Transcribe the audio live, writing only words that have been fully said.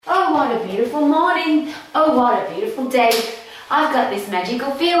Oh, what a beautiful morning. Oh, what a beautiful day. I've got this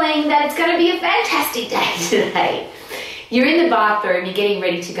magical feeling that it's going to be a fantastic day today. You're in the bathroom, you're getting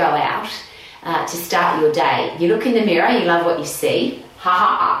ready to go out to start your day. You look in the mirror, you love what you see. Ha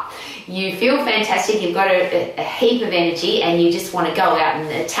ha ha. You feel fantastic, you've got a heap of energy, and you just want to go out and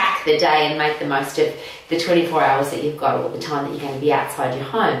attack the day and make the most of the 24 hours that you've got, or the time that you're going to be outside your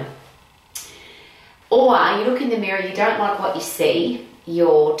home. Or you look in the mirror, you don't like what you see.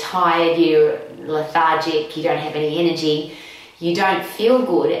 You're tired, you're lethargic, you don't have any energy, you don't feel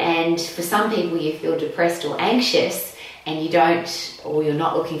good, and for some people you feel depressed or anxious, and you don't, or you're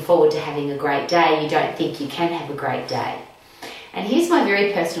not looking forward to having a great day. You don't think you can have a great day. And here's my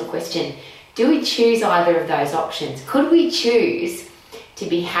very personal question. Do we choose either of those options? Could we choose to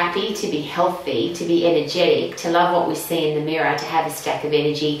be happy, to be healthy, to be energetic, to love what we see in the mirror, to have a stack of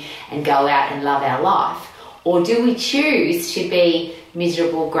energy and go out and love our life? Or do we choose to be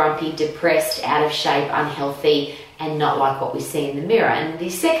miserable, grumpy, depressed, out of shape, unhealthy, and not like what we see in the mirror? And the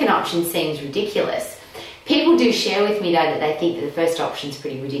second option seems ridiculous. People do share with me, though, that they think that the first option's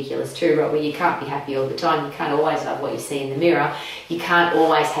pretty ridiculous too, Rowie. You can't be happy all the time. You can't always love what you see in the mirror. You can't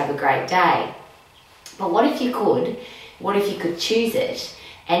always have a great day. But what if you could? What if you could choose it?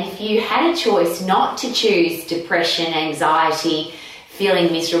 And if you had a choice not to choose depression, anxiety,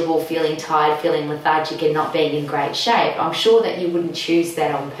 feeling miserable, feeling tired, feeling lethargic, and not being in great shape, I'm sure that you wouldn't choose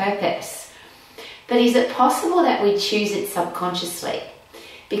that on purpose. But is it possible that we choose it subconsciously?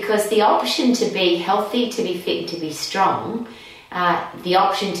 Because the option to be healthy, to be fit, and to be strong, the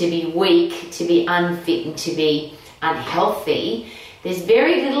option to be weak, to be unfit, and to be unhealthy, there's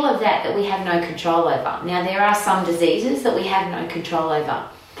very little of that we have no control over. Now, there are some diseases that we have no control over.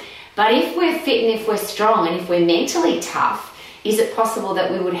 But if we're fit and if we're strong and if we're mentally tough, is it possible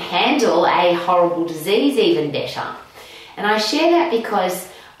that we would handle a horrible disease even better? And I share that because,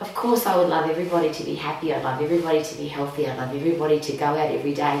 of course, I would love everybody to be happy. I'd love everybody to be healthy. I'd love everybody to go out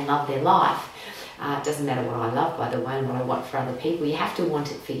every day and love their life. It doesn't matter what I love, by the way, and what I want for other people. You have to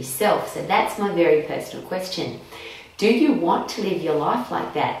want it for yourself. So that's my very personal question. Do you want to live your life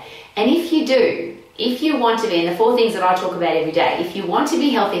like that? And if you do, if you want to be, and the 4 things that I talk about every day, if you want to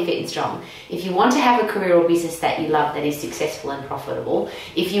be healthy, fit and strong, if you want to have a career or business that you love that is successful and profitable,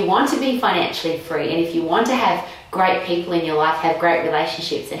 if you want to be financially free, and if you want to have great people in your life, have great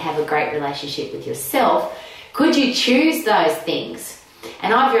relationships, and have a great relationship with yourself, could you choose those things?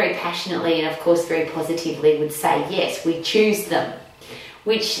 And I very passionately and of course very positively would say yes, we choose them,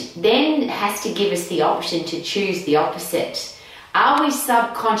 which then has to give us the option to choose the opposite. Are we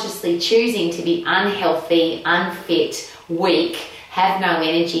subconsciously choosing to be unhealthy, unfit, weak, have no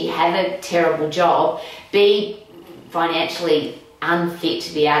energy, have a terrible job, be financially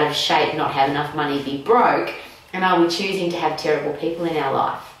unfit, be out of shape, not have enough money, be broke, and are we choosing to have terrible people in our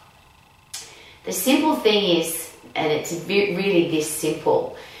life? The simple thing is, and it's really this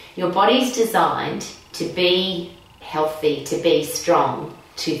simple, your body's designed to be healthy, to be strong,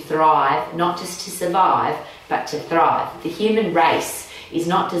 to thrive, not just to survive, but to thrive. The human race is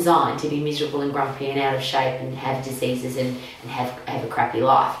not designed to be miserable and grumpy and out of shape and have diseases and have a crappy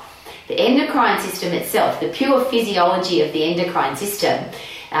life. The endocrine system itself, the pure physiology of the endocrine system,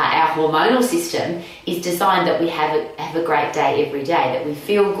 our hormonal system, is designed that we have a great day every day, that we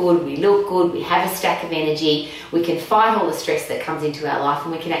feel good, we look good, we have a stack of energy, we can fight all the stress that comes into our life,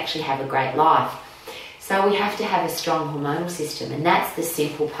 and we can actually have a great life. So we have to have a strong hormonal system, and that's the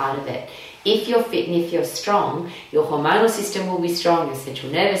simple part of it. If you're fit and if you're strong, your hormonal system will be strong, your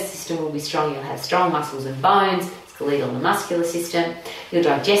central nervous system will be strong, you'll have strong muscles and bones, skeletal and muscular system, your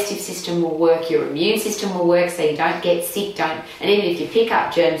digestive system will work, your immune system will work so you don't get sick, and even if you pick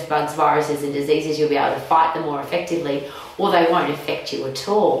up germs, bugs, viruses and diseases, you'll be able to fight them more effectively, or they won't affect you at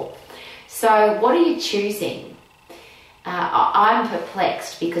all. So what are you choosing? I'm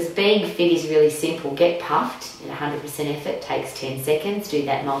perplexed because being fit is really simple. Get puffed at 100% effort, takes 10 seconds, do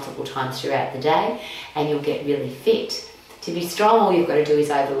that multiple times throughout the day and you'll get really fit. To be strong, all you've got to do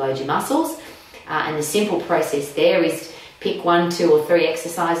is overload your muscles, and the simple process there is pick 1, 2 or 3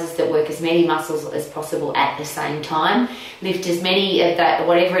 exercises that work as many muscles as possible at the same time. Lift as many of that,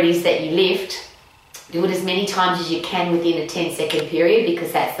 whatever it is that you lift, do it as many times as you can within a 10-second period,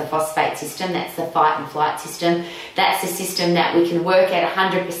 because that's the phosphate system, that's the fight and flight system, that's the system that we can work at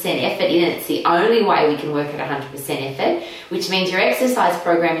 100% effort in, and it's the only way we can work at 100% effort, which means your exercise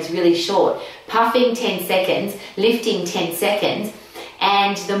program is really short. Puffing 10 seconds, lifting 10 seconds,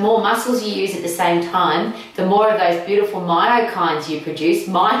 and the more muscles you use at the same time, the more of those beautiful myokines you produce,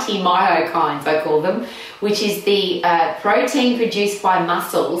 mighty myokines I call them, which is the protein produced by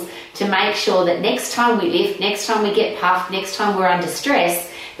muscles to make sure that next time we lift, next time we get puffed, next time we're under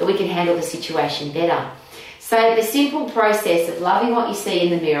stress, that we can handle the situation better. So the simple process of loving what you see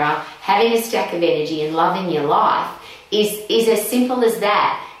in the mirror, having a stack of energy and loving your life is as simple as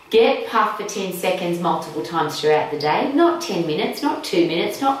that. Get puffed for 10 seconds multiple times throughout the day. Not 10 minutes, not 2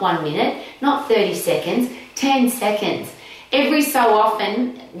 minutes, not 1 minute, not 30 seconds, 10 seconds. Every so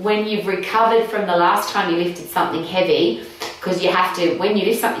often, when you've recovered from the last time you lifted something heavy, because you have to, when you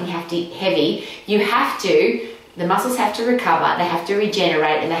lift something heavy, the muscles have to recover, they have to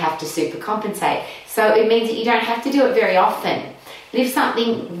regenerate, and they have to supercompensate. So it means that you don't have to do it very often. Lift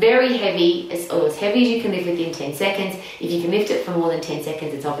something very heavy, or as heavy as you can lift within 10 seconds. If you can lift it for more than 10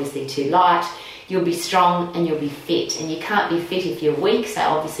 seconds, it's obviously too light. You'll be strong and you'll be fit. And you can't be fit if you're weak, so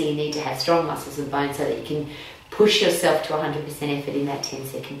obviously you need to have strong muscles and bones so that you can push yourself to 100% effort in that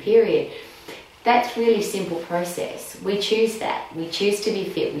 10-second period. That's really simple process. We choose that. We choose to be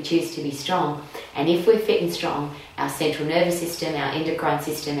fit, we choose to be strong. And if we're fit and strong, our central nervous system, our endocrine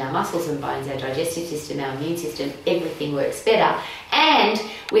system, our muscles and bones, our digestive system, our immune system, everything works better. And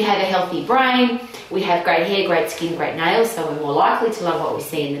we have a healthy brain, we have great hair, great skin, great nails, so we're more likely to love what we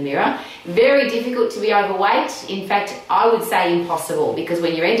see in the mirror. Very difficult to be overweight. In fact, I would say impossible, because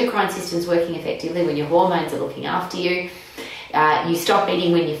when your endocrine system's working effectively, when your hormones are looking after you, you stop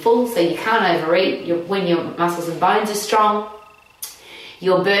eating when you're full, so you can't overeat. When your muscles and bones are strong,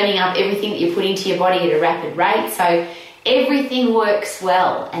 you're burning up everything that you put into your body at a rapid rate. So everything works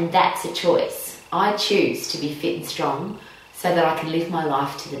well, and that's a choice. I choose to be fit and strong so that I can live my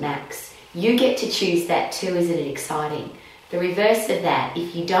life to the max. You get to choose that too. Isn't it exciting? The reverse of that,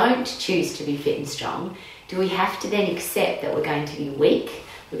 if you don't choose to be fit and strong, do we have to then accept that we're going to be weak?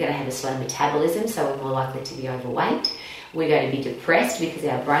 We're going to have a slow metabolism, so we're more likely to be overweight. We're going to be depressed because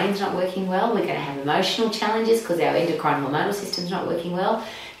our brain's not working well. We're going to have emotional challenges because our endocrine hormonal system's not working well.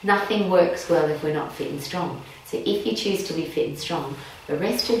 Nothing works well if we're not fit and strong. So if you choose to be fit and strong, the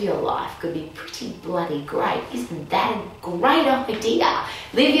rest of your life could be pretty bloody great. Isn't that a great idea?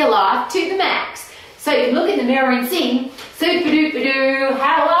 Live your life to the max. So you can look in the mirror and sing, super-duper-doo,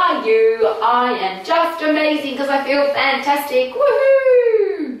 how are you? I am just amazing because I feel fantastic. Woohoo!